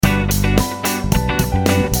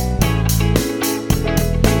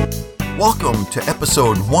Welcome to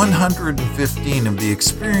episode 115 of the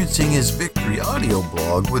Experiencing His Victory audio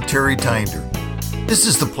blog with Terry Tynder. This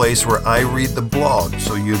is the place where I read the blog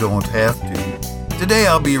so you don't have to. Today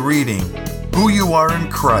I'll be reading Who You Are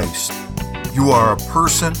in Christ. You are a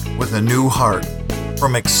person with a new heart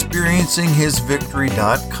from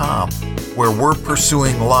experiencinghisvictory.com, where we're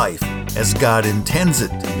pursuing life as God intends it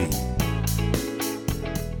to be.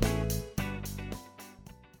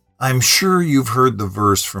 I'm sure you've heard the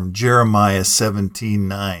verse from Jeremiah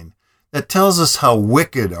 17:9 that tells us how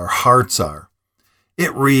wicked our hearts are.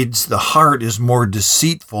 It reads, "The heart is more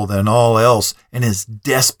deceitful than all else and is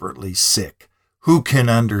desperately sick. Who can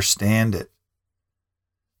understand it?"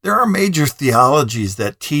 There are major theologies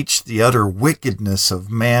that teach the utter wickedness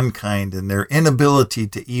of mankind and their inability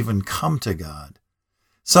to even come to God.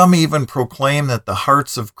 Some even proclaim that the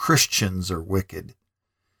hearts of Christians are wicked.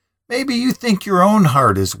 Maybe you think your own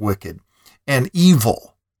heart is wicked and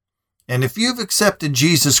evil. And if you've accepted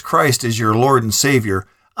Jesus Christ as your Lord and Savior,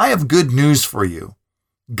 I have good news for you.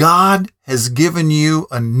 God has given you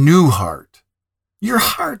a new heart. Your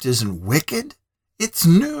heart isn't wicked. It's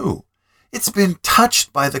new. It's been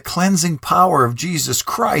touched by the cleansing power of Jesus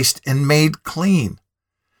Christ and made clean.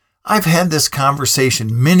 I've had this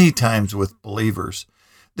conversation many times with believers.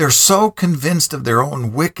 They're so convinced of their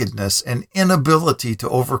own wickedness and inability to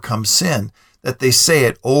overcome sin that they say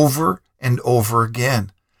it over and over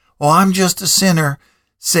again. "Oh, I'm just a sinner,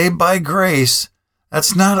 saved by grace."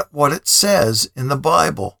 That's not what it says in the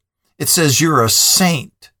Bible. It says you're a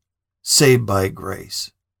saint, saved by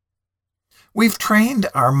grace. We've trained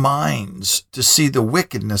our minds to see the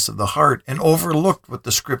wickedness of the heart and overlooked what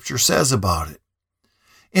the Scripture says about it.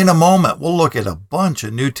 In a moment, we'll look at a bunch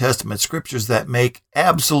of New Testament scriptures that make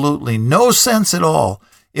absolutely no sense at all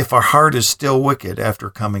if our heart is still wicked after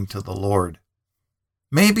coming to the Lord.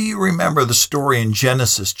 Maybe you remember the story in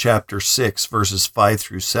Genesis chapter 6, verses 5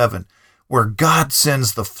 through 7, where God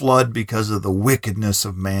sends the flood because of the wickedness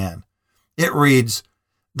of man. It reads,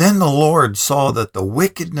 "Then the Lord saw that the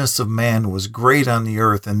wickedness of man was great on the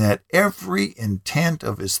earth, and that every intent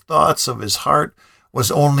of his thoughts of his heart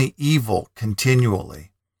was only evil continually.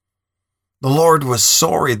 The Lord was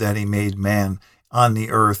sorry that he made man on the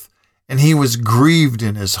earth, and he was grieved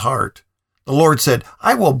in his heart. The Lord said,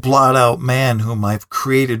 I will blot out man whom I've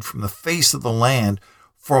created from the face of the land,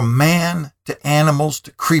 from man to animals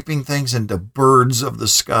to creeping things and to birds of the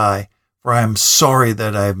sky, for I am sorry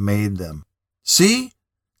that I have made them." See?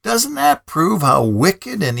 Doesn't that prove how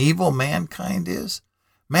wicked and evil mankind is?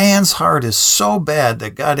 Man's heart is so bad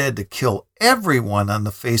that God had to kill everyone on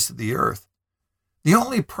the face of the earth. The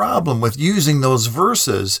only problem with using those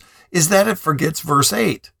verses is that it forgets verse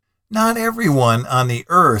 8. Not everyone on the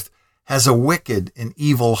earth has a wicked and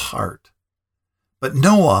evil heart. But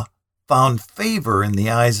Noah found favor in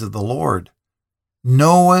the eyes of the Lord.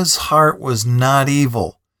 Noah's heart was not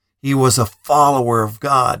evil. He was a follower of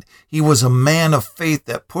God. He was a man of faith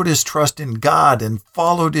that put his trust in God and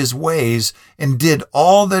followed his ways and did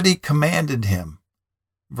all that he commanded him.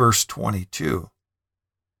 Verse 22.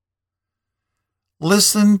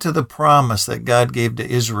 Listen to the promise that God gave to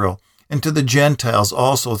Israel and to the Gentiles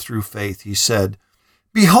also through faith. He said,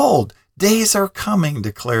 "Behold, days are coming,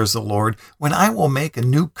 declares the Lord, when I will make a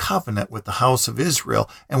new covenant with the house of Israel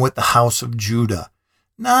and with the house of Judah.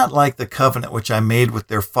 Not like the covenant which I made with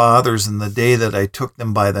their fathers in the day that I took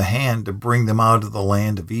them by the hand to bring them out of the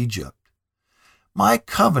land of Egypt. My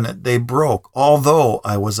covenant they broke, although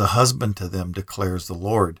I was a husband to them, declares the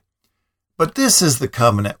Lord. But this is the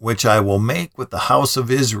covenant which I will make with the house of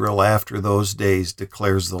Israel after those days,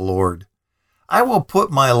 declares the Lord. I will put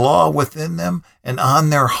my law within them, and on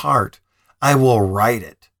their heart I will write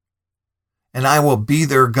it. And I will be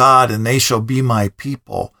their God, and they shall be my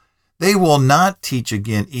people. They will not teach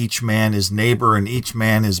again each man his neighbor and each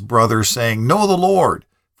man his brother, saying, Know the Lord,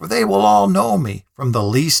 for they will all know me, from the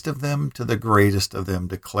least of them to the greatest of them,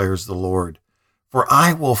 declares the Lord. For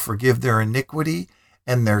I will forgive their iniquity,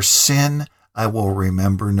 and their sin I will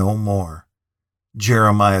remember no more."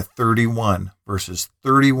 Jeremiah 31, verses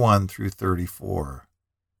 31 through 34.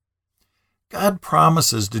 God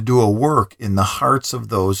promises to do a work in the hearts of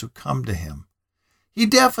those who come to him. He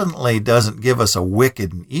definitely doesn't give us a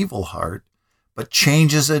wicked and evil heart, but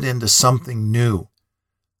changes it into something new.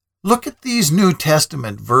 Look at these New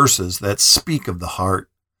Testament verses that speak of the heart.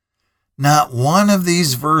 Not one of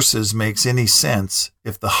these verses makes any sense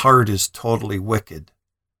if the heart is totally wicked.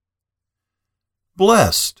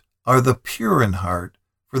 "Blessed are the pure in heart,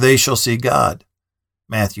 for they shall see God."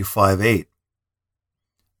 Matthew 5:8.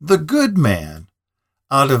 "The good man,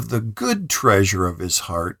 out of the good treasure of his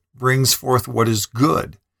heart, brings forth what is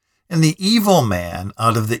good, And the evil man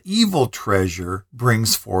out of the evil treasure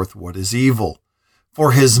brings forth what is evil,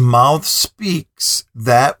 for his mouth speaks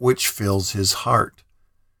that which fills his heart.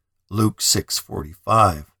 Luke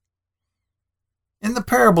 6:45. In the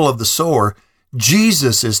parable of the sower,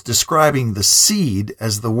 Jesus is describing the seed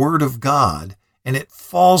as the word of God, and it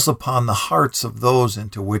falls upon the hearts of those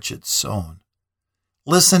into which it's sown.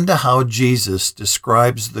 Listen to how Jesus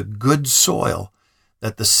describes the good soil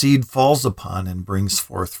that the seed falls upon and brings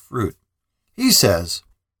forth fruit. He says,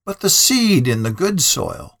 "But the seed in the good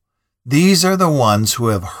soil, these are the ones who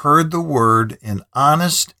have heard the word in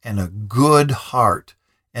honest and a good heart,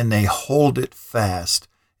 and they hold it fast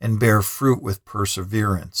and bear fruit with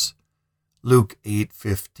perseverance." Luke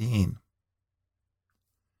 8:15.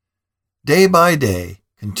 Day by day,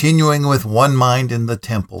 continuing with one mind in the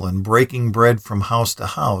temple and breaking bread from house to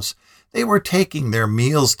house, they were taking their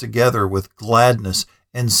meals together with gladness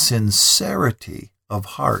and sincerity of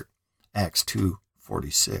heart. Acts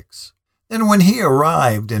 2:46. Then when he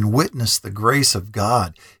arrived and witnessed the grace of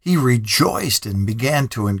God, he rejoiced and began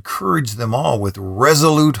to encourage them all with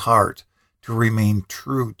resolute heart to remain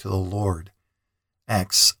true to the Lord.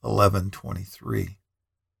 Acts 11:23.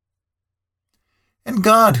 And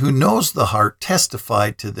God, who knows the heart,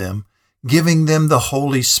 testified to them, giving them the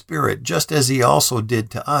Holy Spirit, just as he also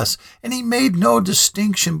did to us. And he made no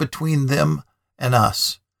distinction between them and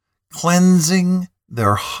us, cleansing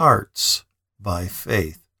their hearts by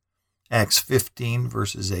faith. Acts 15,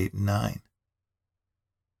 verses 8 and 9.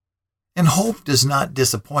 And hope does not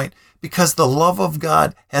disappoint, because the love of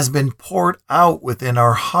God has been poured out within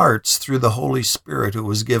our hearts through the Holy Spirit who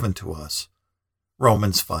was given to us.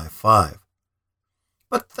 Romans 5:5.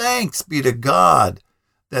 But thanks be to God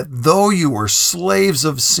that though you were slaves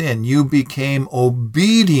of sin, you became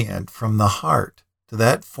obedient from the heart to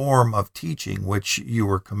that form of teaching which you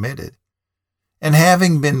were committed. And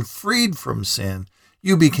having been freed from sin,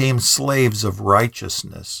 you became slaves of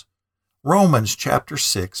righteousness. Romans chapter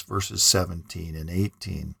 6, verses 17 and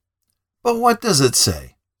 18. But what does it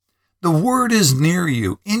say? The word is near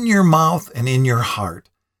you, in your mouth and in your heart.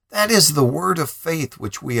 That is the word of faith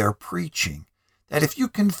which we are preaching, that if you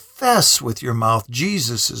confess with your mouth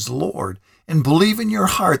Jesus is Lord and believe in your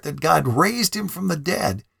heart that God raised him from the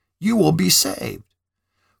dead, you will be saved.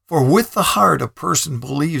 For with the heart a person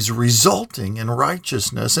believes, resulting in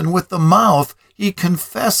righteousness, and with the mouth he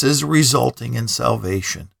confesses, resulting in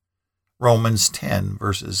salvation. Romans 10,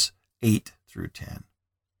 verses 8 through 10.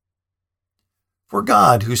 For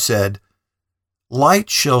God, who said, "Light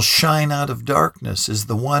shall shine out of darkness," is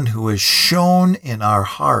the one who has shone in our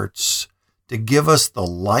hearts to give us the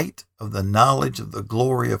light of the knowledge of the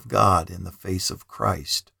glory of God in the face of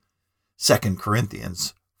Christ. 2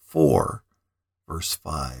 Corinthians 4, verse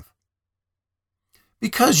 5.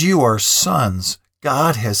 Because you are sons,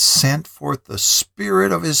 God has sent forth the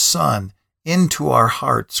Spirit of his Son into our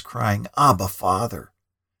hearts, crying, "Abba, Father."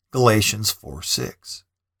 Galatians 4:6.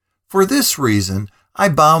 For this reason, I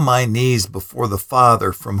bow my knees before the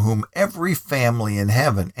Father, from whom every family in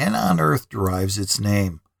heaven and on earth derives its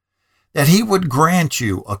name, that he would grant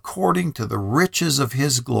you, according to the riches of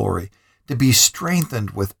his glory, to be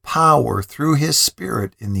strengthened with power through his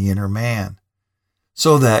Spirit in the inner man,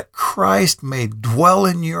 so that Christ may dwell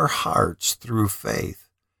in your hearts through faith,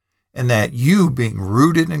 and that you, being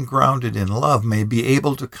rooted and grounded in love, may be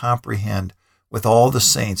able to comprehend with all the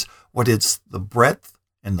saints what is the breadth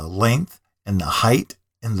and the length and the height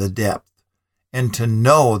and the depth, and to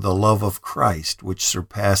know the love of Christ, which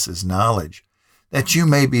surpasses knowledge, that you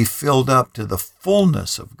may be filled up to the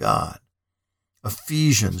fullness of God.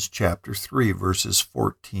 Ephesians chapter 3, verses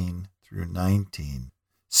 14 through 19.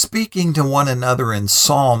 Speaking to one another in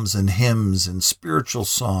psalms and hymns and spiritual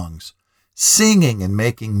songs, singing and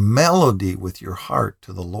making melody with your heart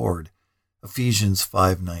to the Lord. Ephesians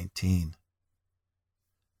 5:19.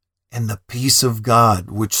 And the peace of God,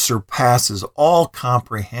 which surpasses all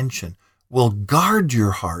comprehension, will guard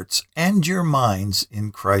your hearts and your minds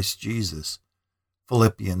in Christ Jesus.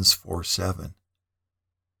 Philippians 4:7.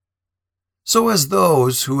 So as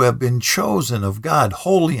those who have been chosen of God,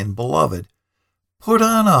 holy and beloved, put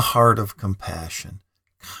on a heart of compassion,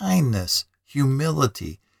 kindness,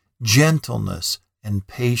 humility, gentleness, and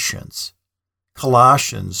patience.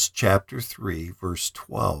 Colossians chapter 3, verse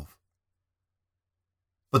 12.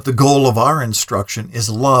 But the goal of our instruction is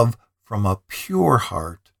love from a pure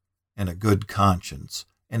heart and a good conscience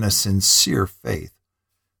and a sincere faith.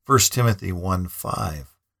 1 Timothy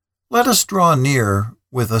 1:5. Let us draw near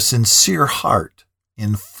with a sincere heart,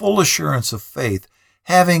 in full assurance of faith,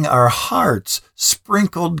 having our hearts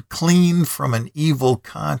sprinkled clean from an evil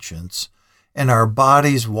conscience and our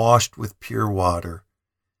bodies washed with pure water.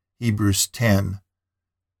 Hebrews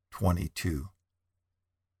 10:22.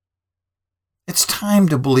 It's time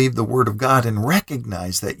to believe the Word of God and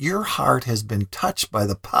recognize that your heart has been touched by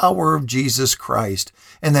the power of Jesus Christ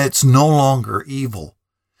and that it's no longer evil.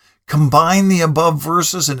 Combine the above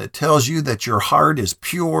verses and it tells you that your heart is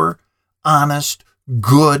pure, honest,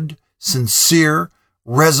 good, sincere,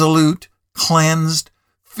 resolute, cleansed,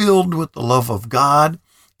 filled with the love of God,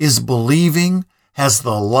 is believing, has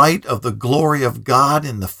the light of the glory of God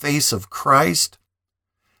in the face of Christ,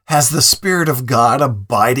 has the Spirit of God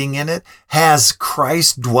abiding in it, has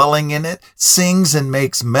Christ dwelling in it, sings and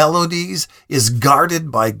makes melodies, is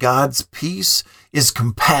guarded by God's peace, is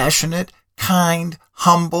compassionate, kind,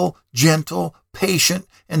 humble, gentle, patient,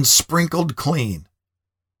 and sprinkled clean.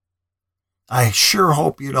 I sure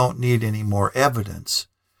hope you don't need any more evidence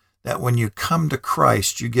that when you come to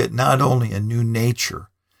Christ, you get not only a new nature,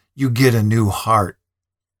 you get a new heart.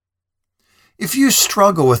 If you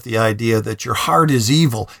struggle with the idea that your heart is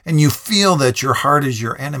evil and you feel that your heart is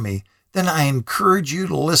your enemy, then I encourage you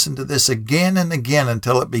to listen to this again and again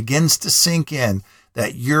until it begins to sink in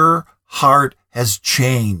that your heart has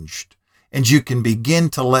changed and you can begin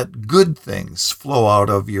to let good things flow out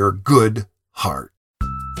of your good heart.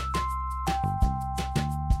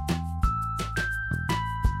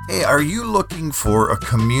 Hey, are you looking for a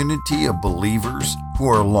community of believers who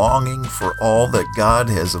are longing for all that God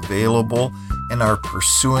has available and are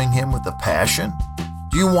pursuing Him with a passion?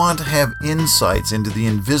 Do you want to have insights into the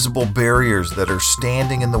invisible barriers that are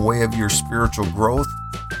standing in the way of your spiritual growth?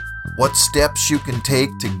 What steps you can take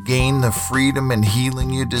to gain the freedom and healing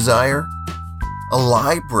you desire? A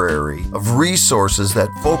library of resources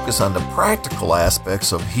that focus on the practical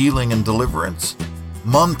aspects of healing and deliverance?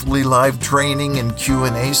 Monthly live training and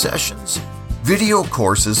Q&A sessions? Video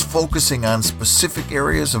courses focusing on specific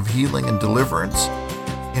areas of healing and deliverance?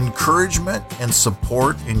 Encouragement and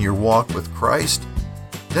support in your walk with Christ?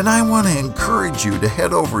 Then I want to encourage you to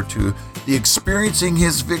head over to the Experiencing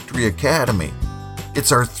His Victory Academy.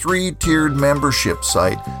 It's our 3-tiered membership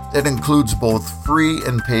site that includes both free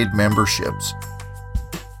and paid memberships.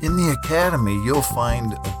 In the Academy, you'll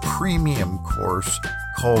find a premium course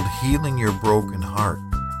called Healing Your Broken Heart.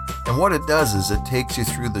 And what it does is it takes you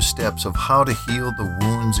through the steps of how to heal the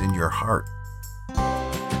wounds in your heart.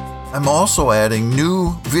 I'm also adding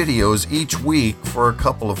new videos each week for a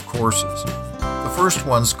couple of courses. The first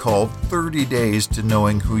one's called 30 Days to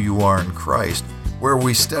Knowing Who You Are in Christ, where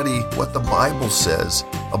we study what the Bible says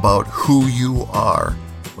about who you are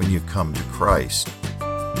when you come to Christ.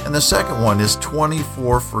 And the second one is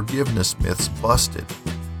 24 Forgiveness Myths Busted.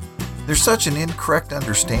 There's such an incorrect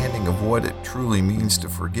understanding of what it truly means to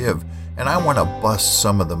forgive, and I want to bust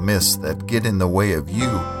some of the myths that get in the way of you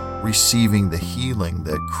receiving the healing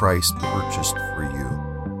that Christ purchased for you.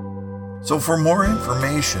 So for more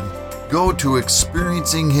information, go to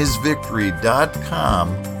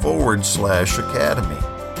experiencinghisvictory.com/academy.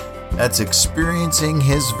 That's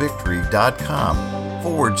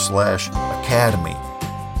experiencinghisvictory.com/academy,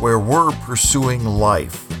 where we're pursuing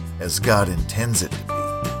life as God intends it to be.